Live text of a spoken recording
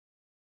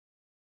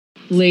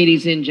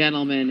Ladies and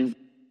gentlemen,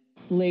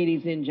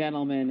 ladies and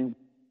gentlemen,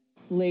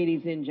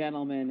 ladies and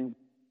gentlemen,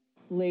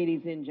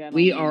 ladies and gentlemen.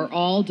 We are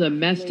all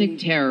domestic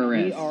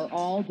terrorists. We are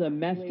all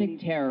domestic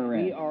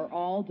terrorists. We are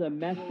all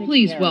domestic.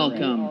 Please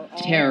welcome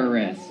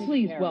terrorists.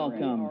 Please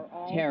welcome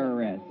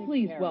terrorists.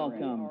 Please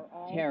welcome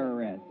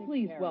terrorists.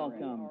 Please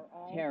welcome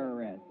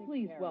terrorists.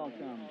 Please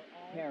welcome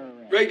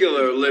terrorists.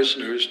 Regular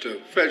listeners to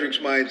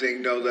Frederick's Mind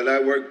Thing know that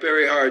I work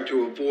very hard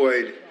to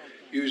avoid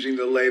using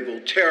the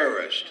label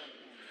terrorist.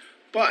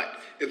 But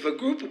if a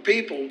group of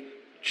people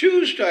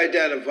choose to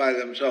identify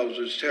themselves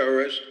as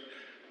terrorists,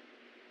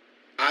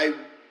 I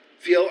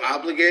feel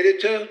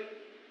obligated to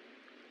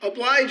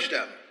oblige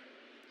them.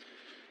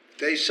 If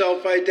they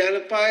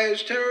self-identify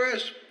as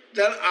terrorists,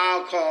 then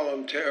I'll call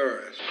them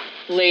terrorists.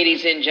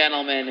 Ladies and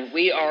gentlemen,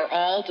 we are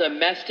all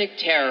domestic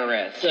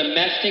terrorists.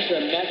 Domestic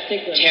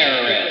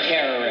terrorists.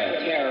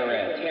 Terrorists.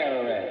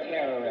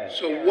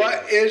 So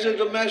what is a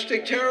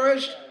domestic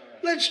terrorist?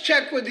 Let's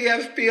check with the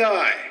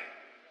FBI.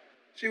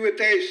 See what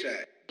they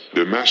say.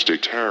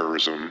 Domestic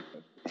terrorism,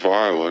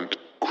 violent,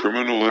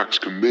 criminal acts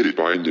committed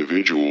by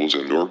individuals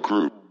and or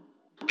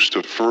groups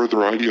to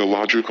further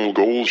ideological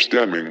goals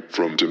stemming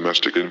from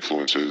domestic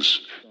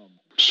influences,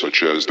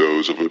 such as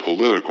those of a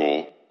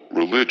political,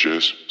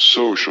 religious,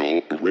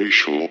 social,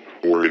 racial,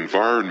 or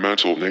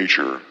environmental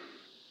nature.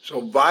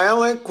 So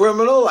violent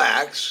criminal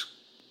acts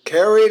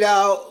carried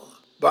out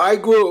by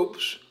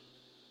groups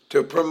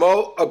to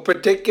promote a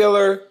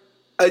particular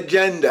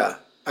agenda,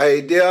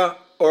 idea,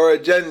 or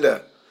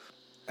agenda.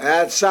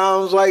 That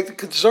sounds like the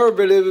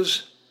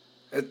conservatives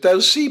at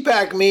those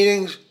CPAC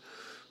meetings.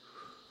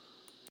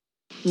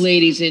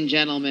 Ladies and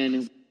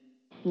gentlemen,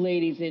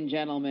 ladies and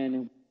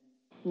gentlemen,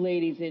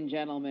 ladies and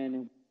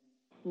gentlemen,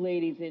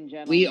 ladies and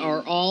gentlemen. We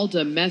are all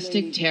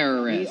domestic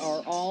terrorists. We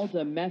are all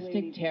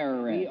domestic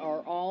terrorists. We are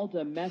all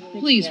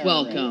domestic. Please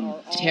welcome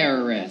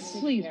terrorists.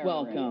 Please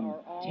welcome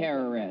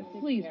terrorists.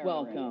 Please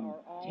welcome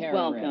terrorists.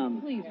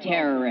 Welcome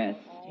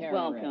terrorists.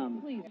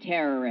 Welcome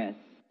terrorists.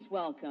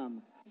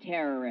 Welcome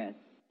terrorists.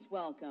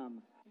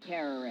 Welcome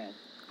terrorists.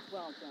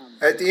 Welcome.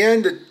 At the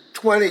end of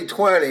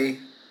 2020, a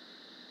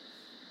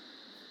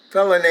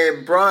fella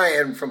named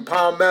Brian from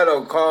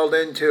Palmetto called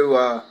into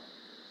a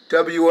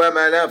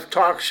WMNF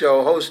talk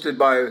show hosted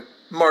by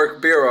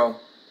Mark Biro,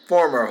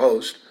 former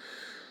host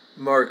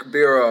Mark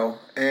Biro,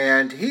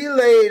 and he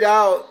laid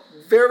out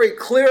very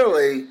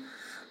clearly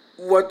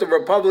what the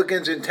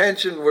Republicans'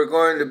 intentions were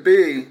going to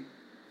be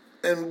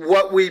and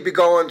what we'd be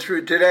going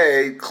through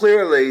today.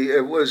 Clearly,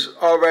 it was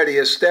already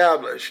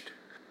established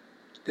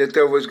that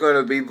there was going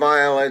to be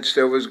violence,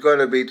 there was going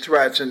to be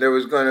threats, and there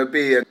was going to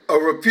be a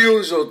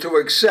refusal to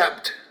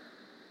accept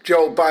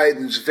Joe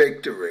Biden's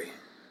victory.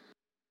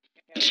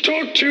 Let's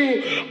talk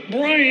to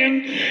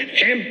Brian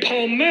in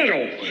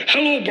Palmetto.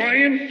 Hello,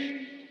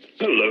 Brian.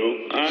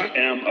 Hello. I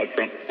am a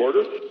Trump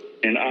supporter,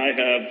 and I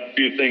have a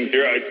few things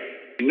here.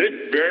 This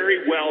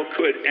very well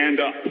could end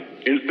up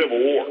in civil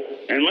war.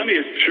 And let me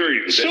assure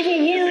you that... Civil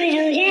war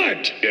over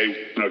what?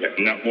 Okay, no,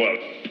 well,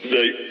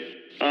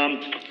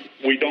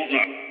 we don't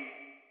know.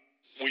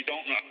 We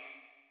don't know.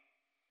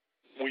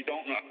 We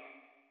don't know.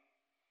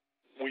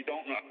 We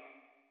don't know.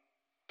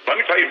 Let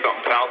me tell you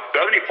something, pal.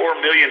 74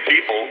 million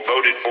people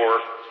voted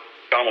for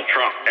Donald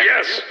Trump. And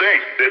yes.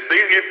 If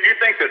you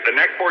think that the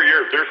next 4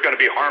 years there's going to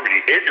be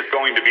harmony, it is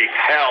going to be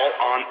hell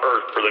on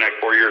earth for the next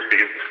 4 years,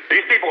 because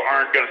these people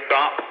aren't going to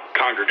stop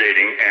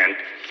congregating and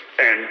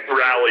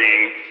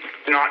rallying,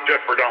 not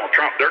just for Donald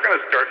Trump. They're going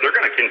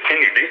to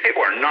continue. These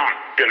people are not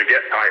going to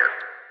get tired.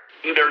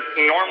 There's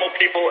normal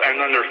people,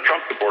 and then there's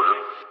Trump supporters.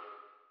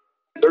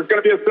 There's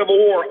going to be a civil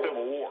war.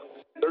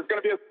 There's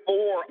going to be a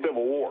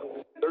civil war.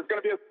 There's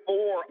going to be a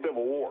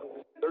civil war.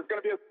 There's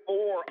going to be a civil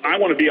war. I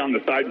want to be on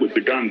the side with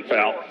the guns,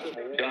 pal.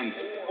 Guns.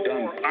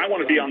 I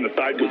want to be on the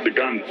side with the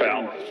guns,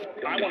 pal.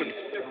 I want to be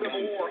a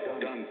civil war.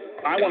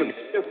 I want to be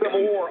a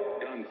civil war.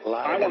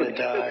 I want to be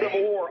a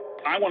civil war.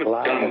 I want to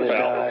guns,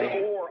 pal.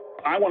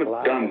 I want to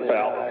guns,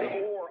 pal.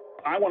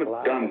 I want to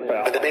guns,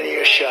 pal. With many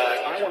are shot,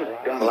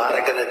 a lot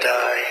are going to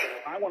die.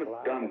 I want to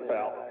guns,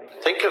 pal.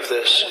 Think of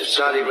this. It's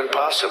not even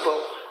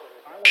possible.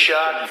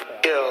 Shot,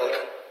 killed,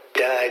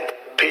 died.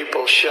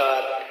 People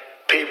shot,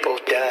 people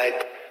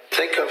died.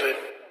 Think of it.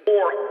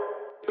 War.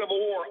 Civil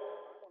war.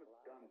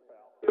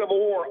 Civil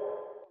war.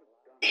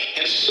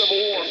 Civil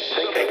war.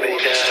 Many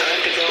it's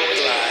time to go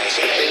with lies.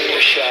 Many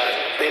are shot,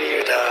 many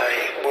are die.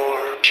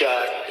 More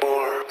shot,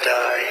 more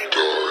die.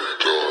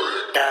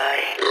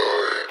 Die.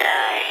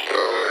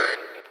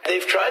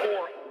 They've tried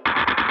more.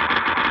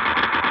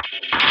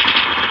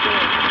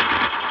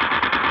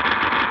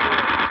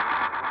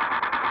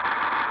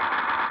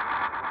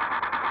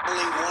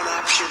 Only one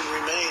option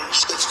remains.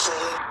 Let's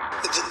call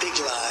it the big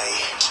lie.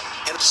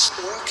 And it's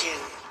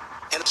working.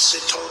 And it's a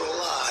total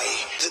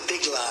lie. The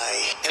big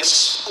lie. And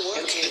it's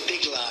working. The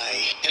big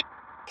lie. And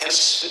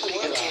it's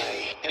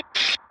working.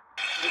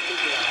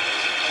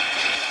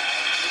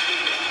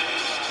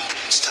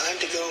 It's time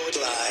to go with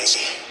lies.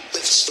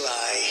 Let's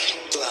lie.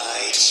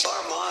 Lies.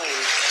 Our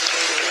mind.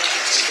 Total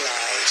lies.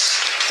 Lies.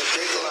 The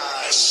big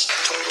lies.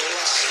 Total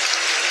lie.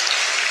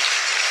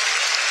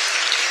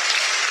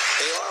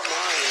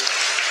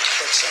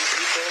 some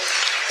people,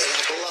 they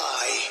don't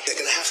lie. They're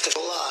going to have to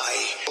lie.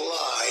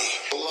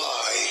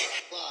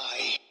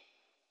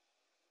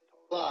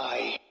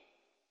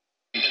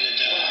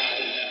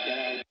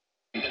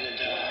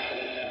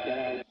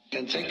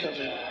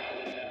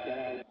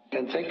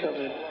 Can think of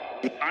it.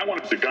 I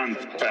want the guns,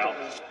 pal.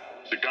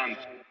 The guns.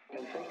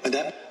 And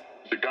that?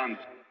 The guns.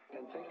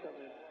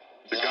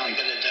 The guns.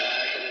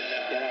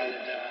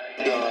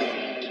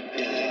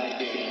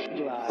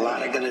 A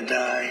lot are gonna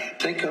die.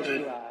 Think of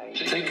it.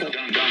 Think of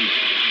Guns.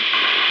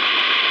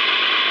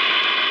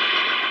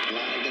 a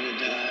lot are gonna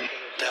die.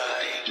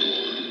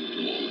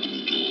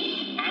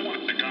 I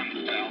want the guns,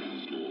 pal.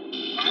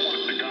 I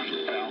want the guns,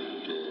 pal.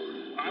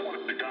 I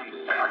want the guns,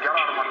 pal. I got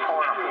out of my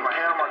car and I put my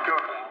hand on my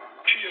gun.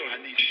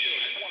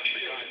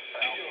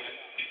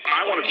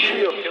 I want to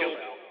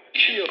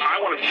chill. I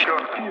want to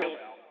chill.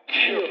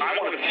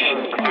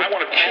 I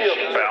want to chill,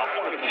 pal.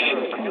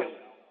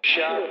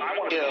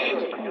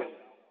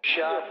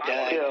 Shot,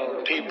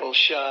 killed, people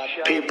shot,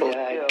 people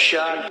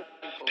shot,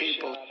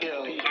 people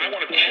killed. I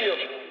want to chill.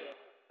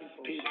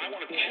 I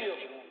want to chill,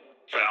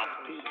 pal.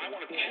 I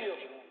want to chill,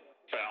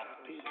 pal.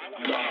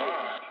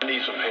 I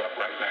need some help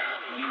right now.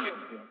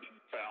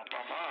 Pal.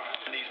 My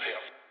mind needs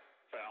help.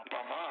 Pal.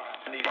 My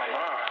mind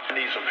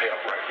needs some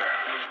help right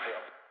now.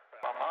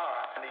 My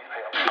mind needs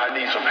help. I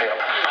need some help.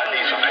 I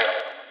need some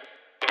help.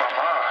 My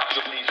mind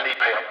needs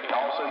help.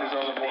 Also, these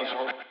other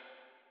voices.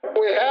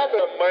 We have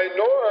a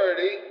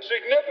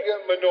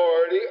significant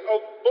minority of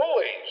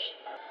bullies,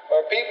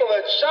 or people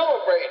that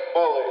celebrate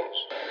bullies.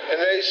 And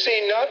they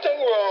see nothing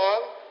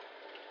wrong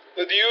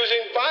with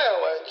using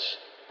violence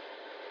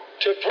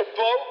to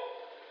promote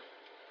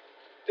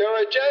their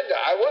agenda.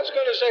 I was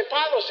going to say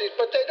policies,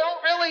 but they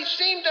don't really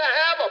seem to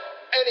have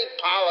any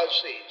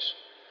policies.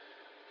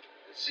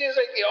 It seems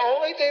like the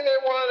only thing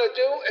they want to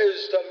do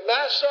is to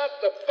mess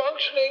up the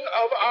functioning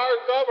of our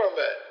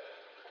government.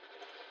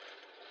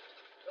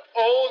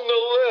 Own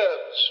the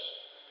libs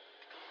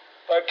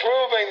by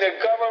proving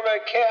that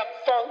government can't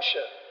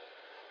function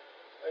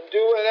and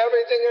doing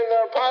everything in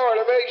their power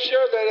to make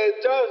sure that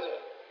it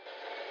doesn't.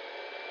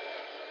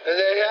 And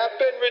they have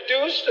been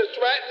reduced to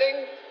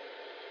threatening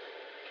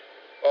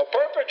or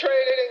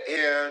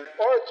perpetrating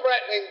or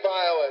threatening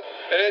violence.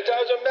 And it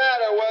doesn't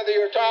matter whether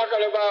you're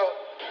talking about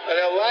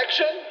an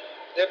election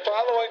and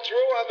following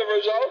through on the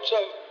results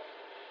of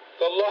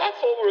the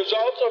lawful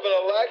results of an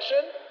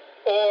election,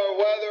 or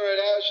whether it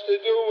has to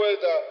do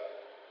with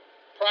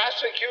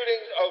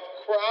prosecuting of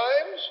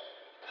crimes.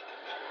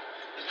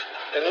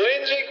 And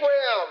Lindsey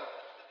Graham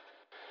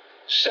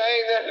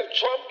saying that if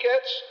Trump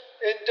gets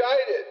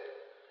indicted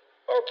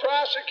or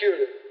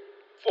prosecuted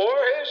for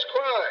his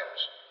crimes,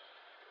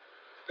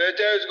 that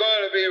there's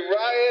going to be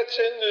riots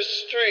in the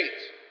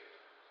streets.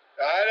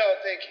 I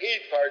don't think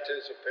he'd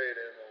participate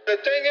in them.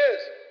 The thing is,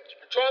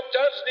 Trump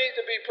does need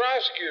to be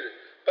prosecuted,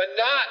 but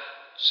not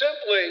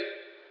simply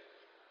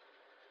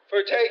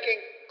for taking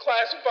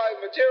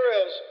classified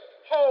materials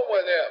home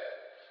with him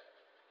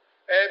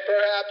and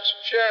perhaps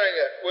sharing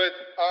it with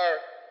our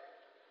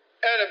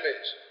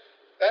enemies.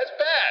 That's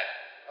bad.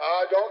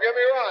 Don't get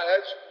me wrong,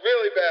 that's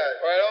really bad.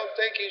 I don't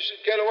think he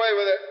should get away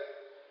with it.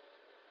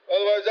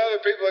 Otherwise, other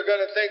people are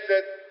going to think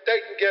that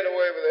they can get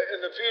away with it in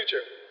the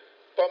future.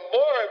 But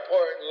more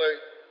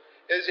importantly,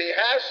 is he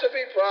has to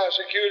be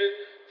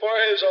prosecuted for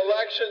his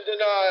election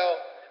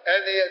denial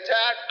and the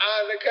attack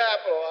on the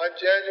Capitol on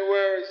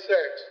January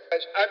 6th.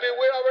 I mean,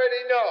 we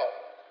already know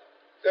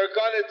they're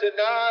going to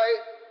deny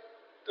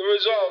the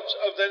results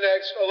of the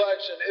next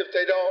election if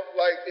they don't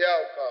like the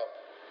outcome.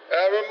 And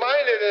I'm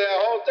reminded of that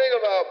whole thing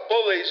about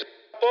bullies.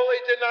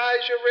 Bully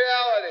denies your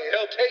reality.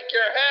 He'll take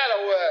your hat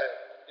away.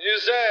 You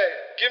say,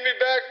 give me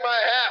back my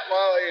hat,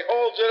 while he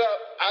holds it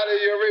up out of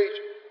your reach.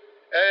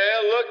 And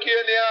he'll look you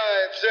in the eye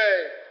and say,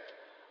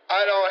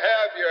 I don't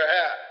have your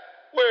hat.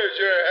 Where's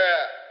your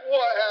hat?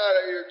 What hat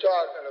are you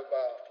talking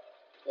about?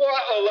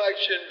 What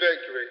election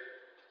victory?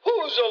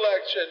 Whose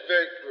election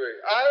victory?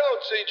 I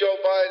don't see Joe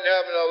Biden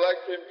having an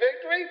election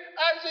victory.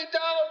 I see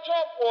Donald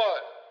Trump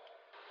won.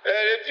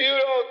 And if you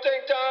don't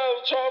think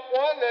Donald Trump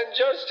won, then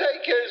just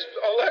take his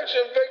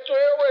election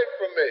victory away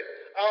from me.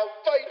 I'll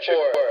fight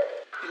for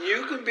it.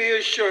 You can be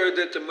assured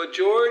that the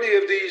majority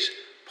of these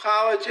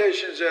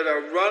politicians that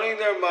are running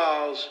their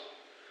mouths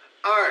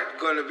aren't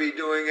going to be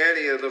doing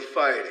any of the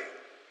fighting.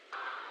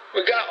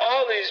 We got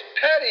all these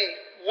petty,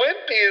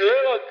 wimpy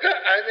little guys.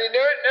 I mean,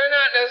 they're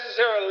not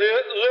necessarily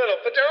little,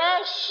 but they're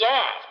all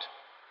soft.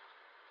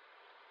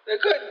 They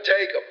couldn't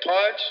take a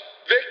punch.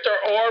 Viktor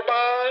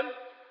Orban,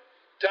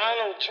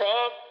 Donald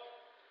Trump,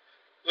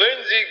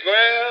 Lindsey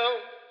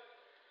Graham,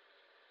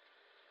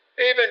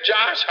 even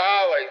Josh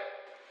Hawley.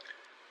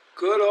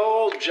 Good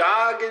old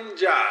jogging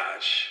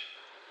Josh.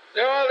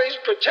 They're all these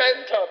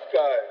pretend tough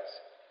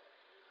guys.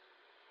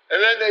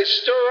 And then they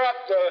stir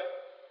up the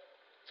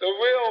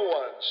real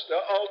ones, the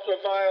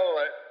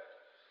ultra-violent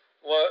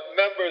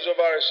members of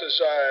our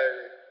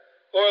society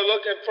who are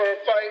looking for a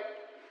fight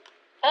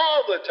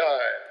all the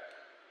time.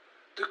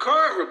 The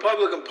current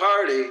Republican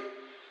Party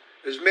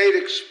has made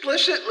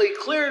explicitly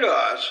clear to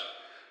us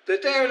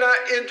that they are not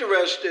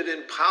interested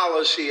in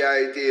policy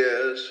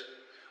ideas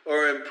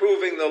or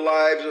improving the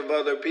lives of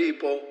other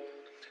people.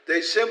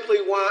 They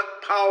simply want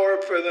power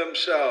for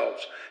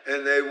themselves,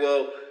 and they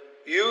will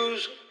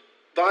use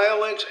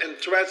violence and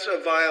threats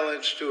of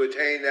violence to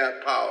attain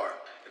that power.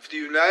 If the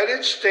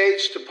United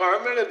States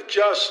Department of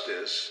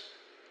Justice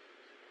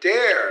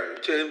dare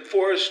to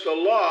enforce the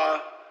law,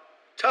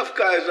 tough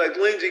guys like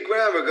Lindsey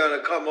Graham are going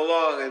to come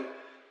along and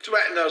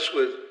threaten us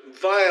with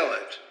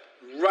violent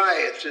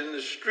riots in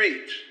the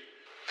streets.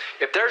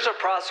 If there's a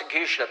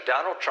prosecution of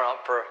Donald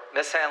Trump for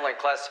mishandling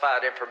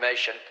classified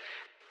information,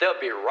 there'll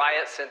be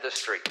riots in the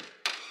street.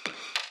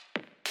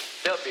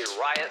 There'll be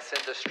riots in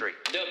the street.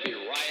 There'll be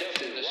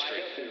riots in the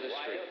street.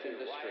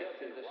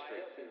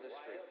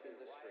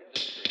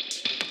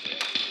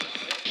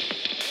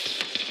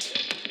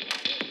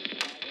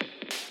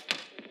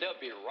 There'll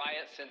be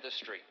riots in the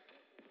street.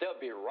 There'll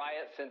be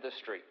riots in the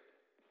street.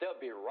 There'll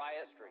be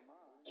riots in the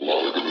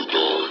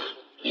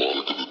street.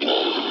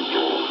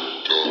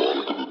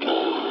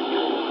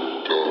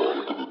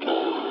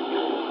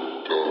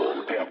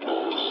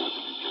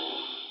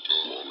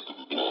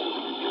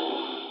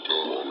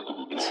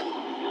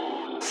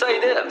 Say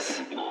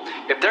this.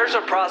 If there's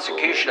a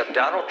prosecution of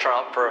Donald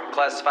Trump for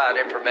classified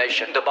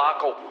information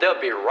debacle, there'll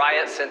be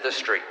riots in the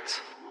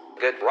streets.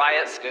 Good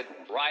riots, good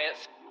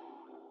riots,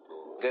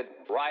 good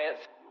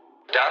riots.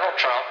 Donald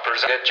Trump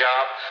does a good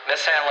job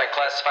mishandling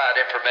classified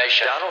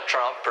information. Donald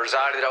Trump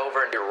presided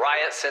over the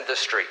riots in the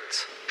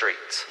streets.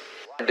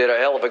 Did a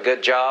hell of a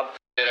good job.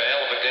 Did a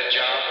hell of a good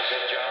job.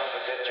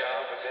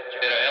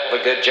 Did a hell of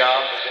a good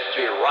job.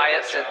 Be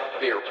riots in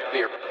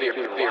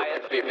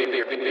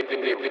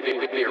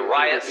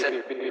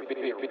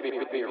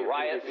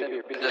riots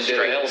in the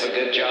streets. Hell of a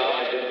good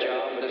job.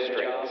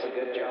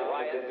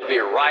 Be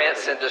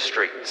riots in the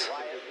streets.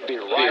 Be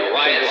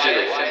riots in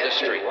the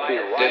street.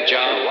 Good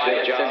job.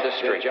 Riots in the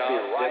street.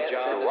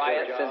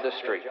 Riots in the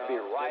street.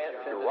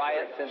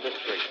 Riots in the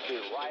street.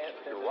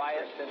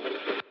 Riots in the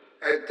street.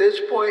 At this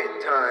point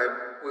in time,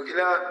 we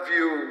cannot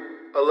view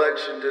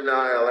election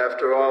denial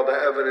after all the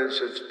evidence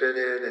that's been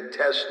in and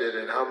tested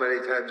and how many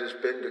times it's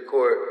been to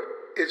court.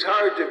 It's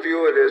hard to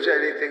view it as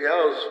anything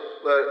else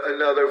but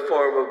another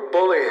form of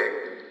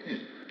bullying.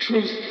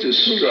 Truth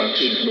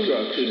destruction.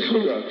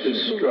 Truth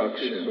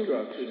destruction.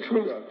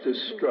 Truth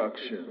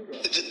destruction.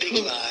 The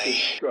big lie.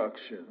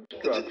 Destruction.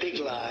 The big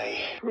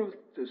lie. Truth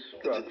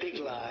destruction. The big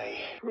lie.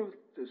 Truth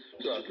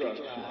destruction.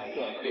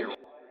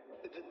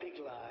 The big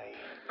lie.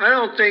 I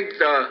don't think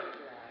the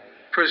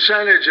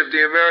percentage of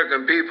the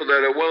American people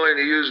that are willing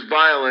to use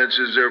violence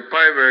as their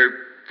primary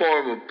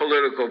form of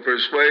political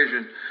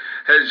persuasion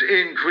has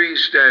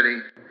increased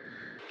any.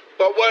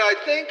 But what I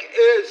think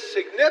is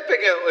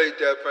significantly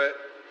different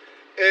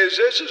is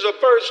this is the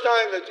first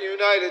time that the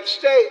United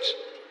States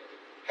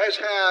has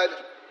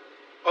had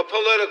a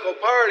political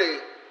party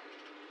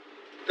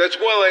that's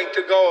willing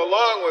to go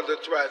along with the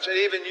threats and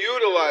even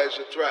utilize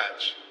the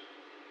threats.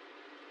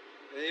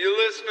 And you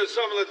listen to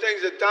some of the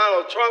things that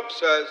Donald Trump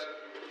says,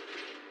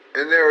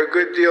 and they're a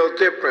good deal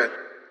different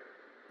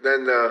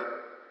than the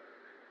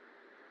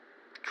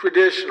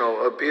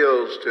traditional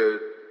appeals to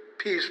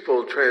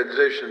peaceful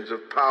transitions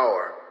of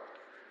power.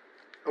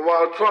 And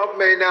while Trump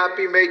may not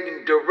be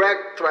making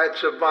direct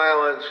threats of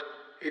violence,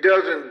 he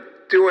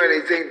doesn't do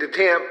anything to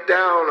tamp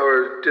down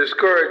or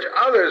discourage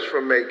others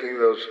from making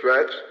those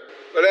threats.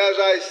 But as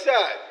I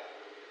said,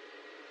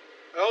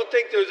 I don't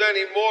think there's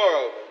any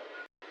more of them.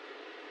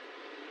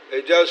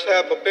 They just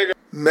have a bigger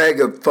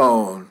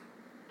megaphone.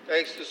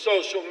 Thanks to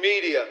social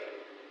media.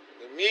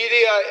 The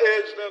media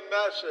is the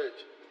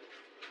message.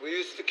 We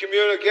used to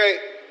communicate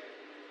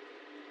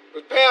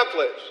with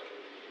pamphlets.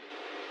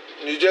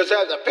 And you just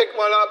had to pick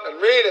one up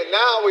and read it.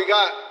 Now we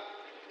got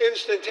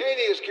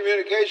instantaneous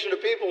communication to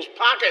people's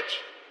pockets.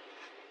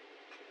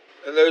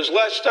 And there's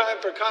less time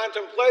for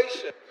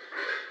contemplation.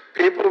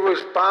 People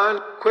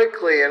respond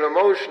quickly and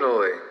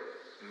emotionally.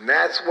 And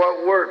that's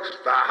what works.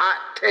 The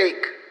hot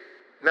take,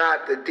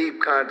 not the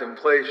deep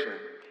contemplation.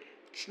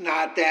 It's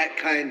not that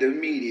kind of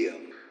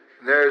medium.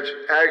 There's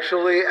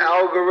actually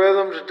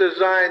algorithms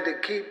designed to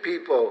keep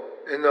people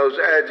in those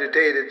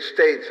agitated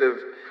states of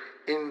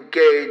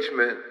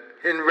engagement.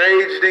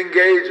 Enraged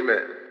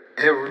engagement.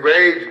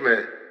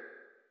 Enragement.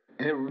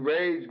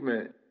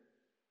 Enragement.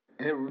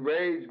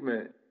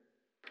 Enragement.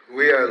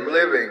 We are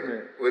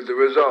living with the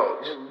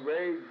results.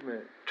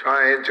 Enragement.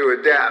 Trying to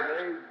adapt.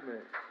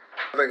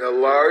 Having a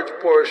large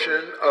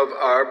portion of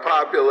our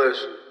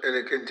populace in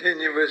a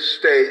continuous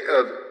state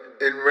of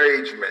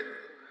enragement.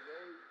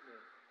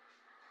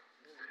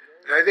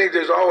 And I think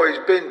there's always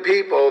been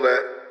people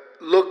that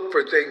look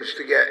for things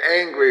to get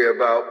angry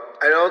about.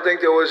 I don't think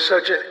there was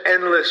such an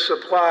endless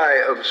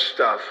supply of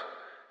stuff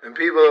and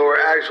people that were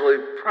actually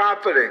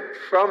profiting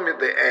from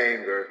the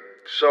anger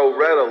so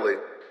readily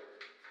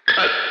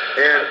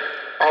and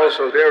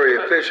also very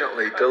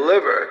efficiently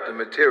deliver the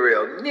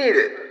material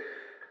needed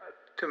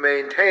to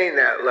maintain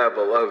that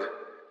level of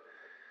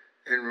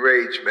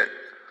enragement.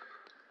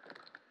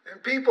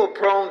 And people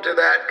prone to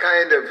that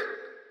kind of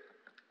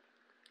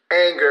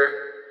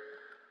anger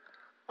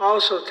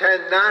also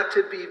tend not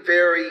to be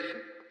very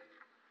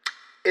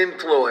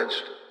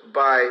influenced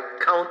by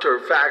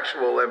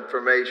counterfactual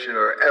information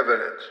or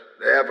evidence.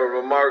 They have a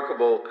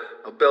remarkable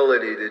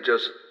ability to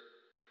just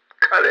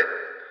cut it.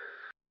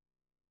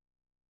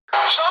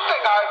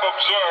 Something I've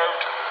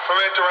observed from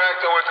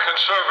interacting with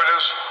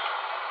conservatives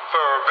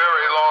for a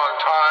very long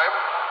time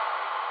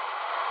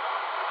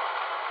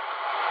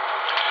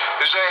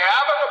is they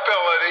have an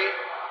ability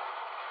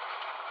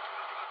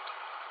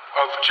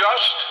of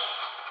just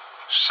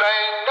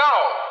saying no.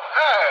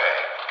 Hey,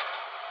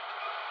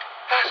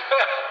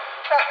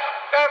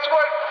 that's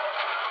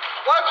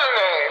what's her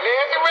name?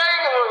 Nancy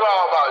Reagan was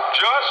all about.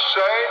 Just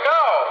say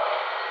no.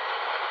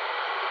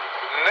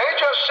 And they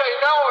just say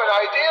no, and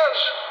ideas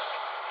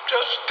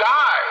just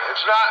die.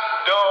 It's not,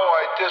 no,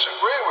 I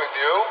disagree with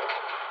you,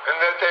 and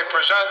that they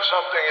present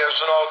something as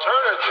an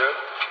alternative.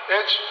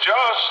 It's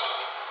just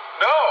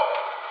no.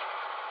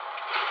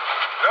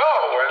 No,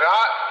 we're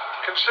not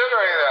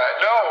considering that.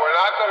 No, we're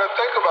not going to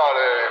think about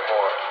it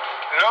anymore.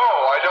 No,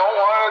 I don't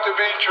want it to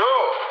be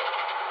true.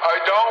 I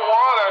don't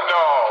want to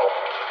know.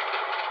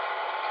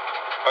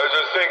 I was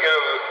just thinking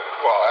of,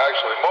 well,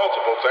 actually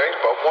multiple things,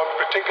 but one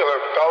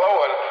particular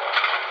fellow, and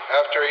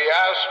after he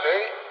asked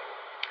me,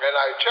 and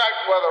I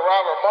checked whether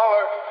Robert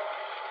Mueller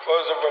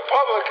was a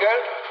Republican,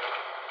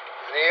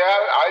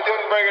 and I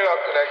didn't bring it up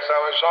the next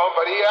time I saw him,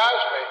 but he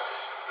asked me,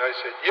 and I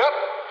said, yep,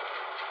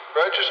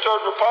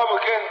 registered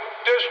Republican,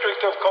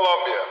 District of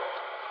Columbia.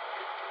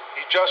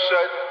 He just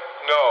said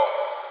no.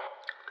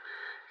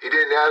 He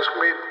didn't ask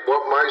me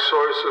what my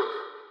source of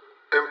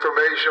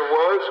information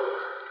was,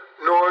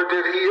 nor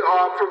did he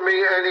offer me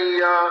any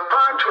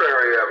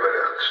contrary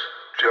evidence.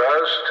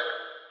 Just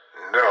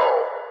no.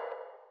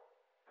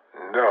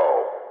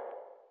 No.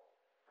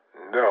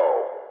 No.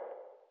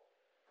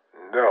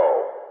 No.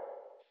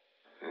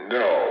 No.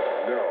 No.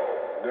 No.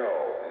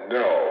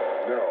 No.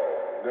 No.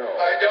 No.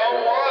 I don't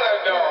want to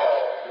know.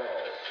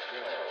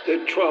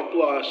 That Trump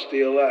lost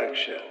the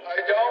election.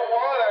 I don't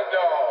want to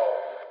know.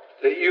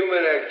 That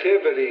human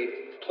activity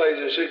plays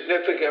a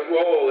significant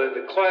role in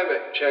the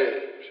climate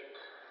change.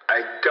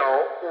 I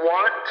don't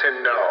want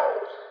to know.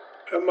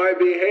 And my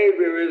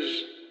behavior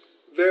is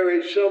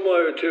very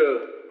similar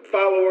to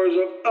followers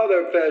of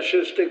other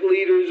fascistic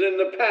leaders in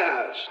the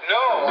past.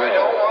 No, I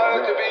don't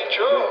want it to be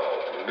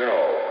true. No.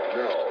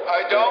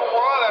 I don't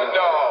want to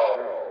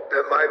know.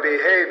 That my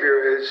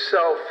behavior is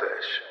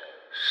selfish,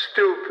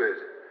 stupid,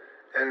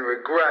 and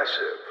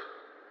regressive.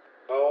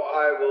 Oh,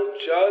 I will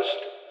just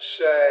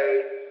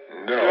say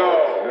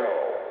no.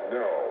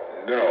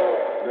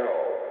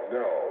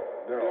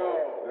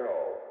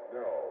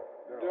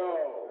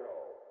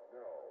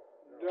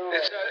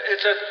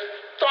 It's a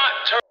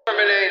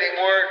thought-terminating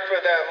word for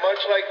them,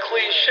 much like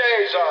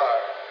cliches are.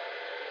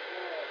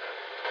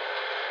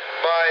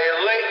 My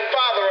late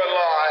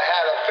father-in-law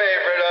had a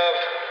favorite of,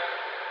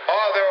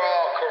 oh, they're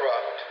all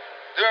corrupt.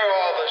 They're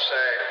all the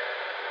same.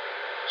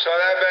 So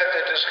that meant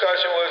the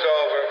discussion was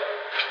over.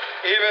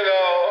 Even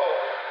though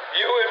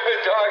you had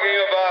been talking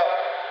about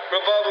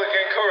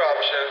Republican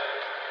corruption,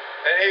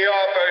 and he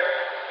offered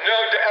no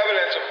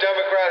evidence of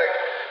Democratic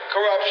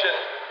corruption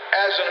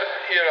as an,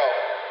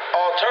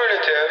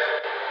 alternative,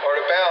 or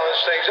to balance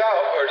things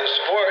out, or to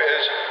support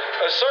his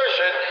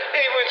assertion,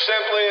 he would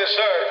simply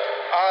assert,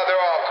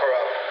 they're all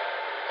corrupt.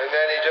 And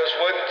then he just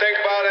wouldn't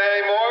think about it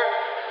anymore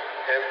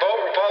and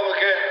vote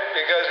Republican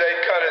because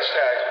they'd cut his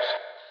taxes.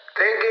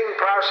 Thinking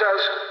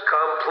process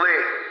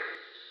complete.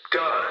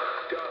 Done.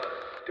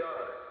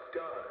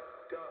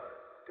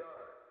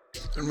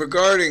 And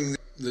regarding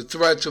the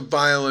threats of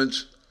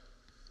violence,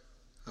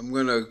 I'm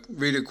going to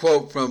read a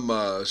quote from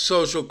a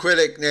social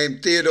critic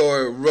named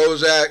Theodore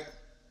Roszak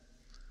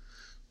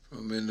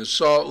in the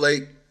Salt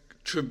Lake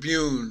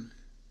Tribune.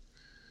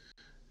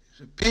 He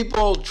said,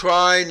 people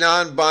try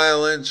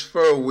nonviolence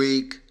for a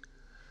week.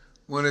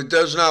 When it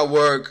does not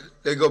work,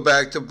 they go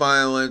back to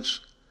violence,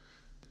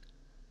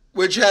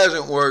 which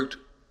hasn't worked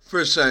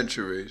for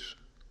centuries.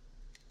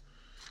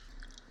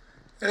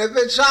 And if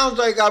it sounds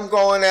like I'm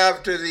going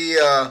after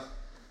the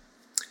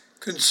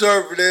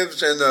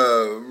conservatives and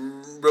the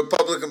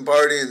Republican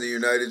Party in the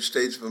United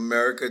States of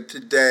America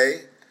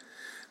today,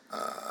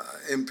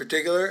 in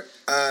particular,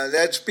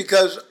 that's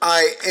because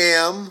I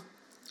am,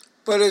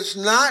 but it's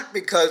not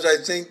because I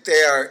think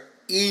they are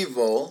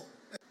evil,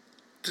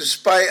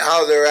 despite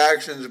how their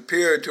actions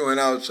appear to an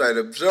outside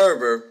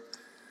observer.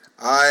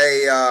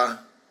 I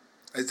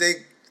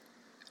think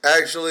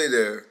actually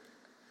they're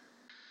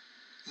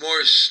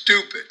more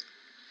stupid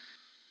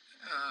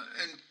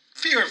and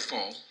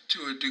fearful to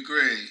a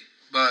degree,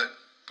 but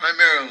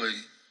primarily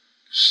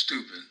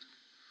stupid,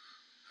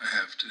 I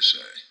have to say.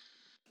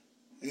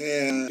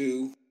 And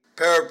to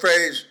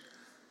paraphrase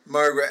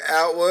Margaret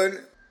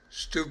Atwood,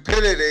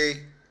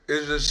 stupidity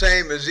is the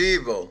same as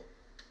evil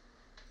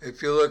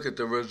if you look at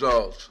the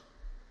results.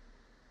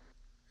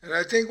 And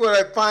I think what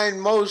I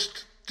find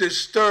most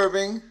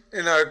disturbing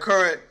in our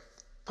current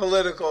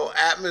political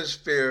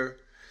atmosphere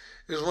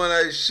is when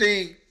I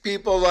see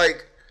people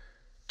like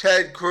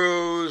Ted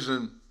Cruz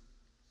and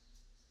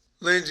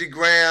Lindsey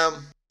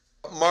Graham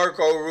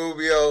Marco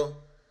Rubio,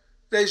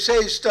 they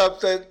say stuff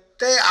that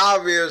they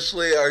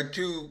obviously are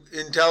too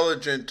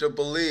intelligent to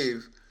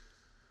believe,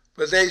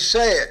 but they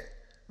say it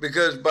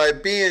because by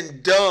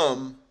being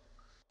dumb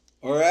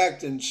or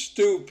acting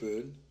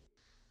stupid,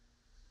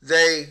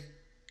 they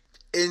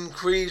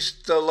increase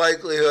the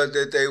likelihood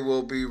that they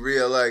will be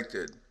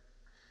reelected.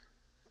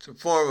 It's a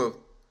form of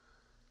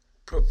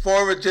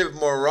performative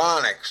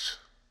moronics.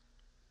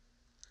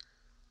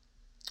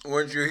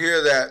 Once you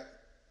hear that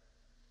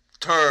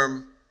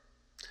term,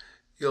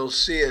 you'll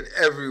see it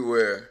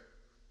everywhere.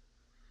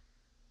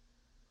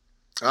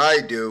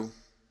 I do.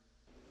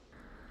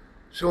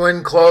 So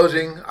in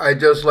closing, I'd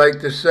just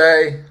like to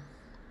say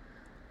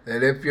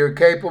that if you're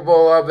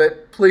capable of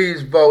it,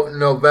 please vote in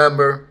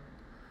November.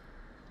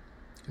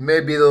 It may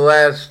be the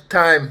last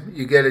time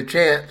you get a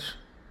chance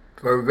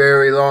for a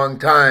very long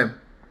time.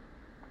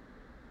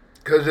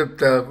 Because if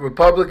the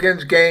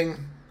Republicans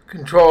gain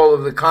control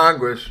of the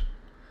Congress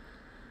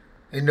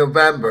in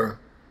November,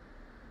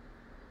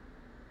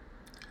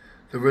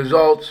 the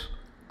results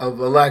of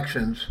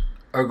elections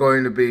are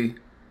going to be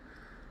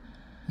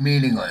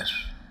meaningless.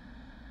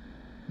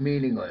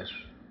 Meaningless.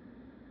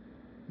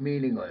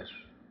 Meaningless.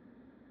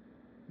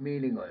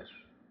 Meaningless.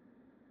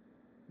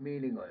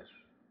 Meaningless.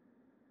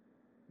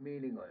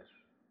 Meaningless.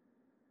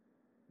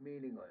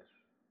 Meaningless.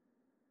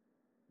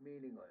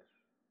 Meaningless.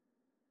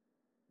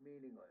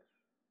 Meaningless.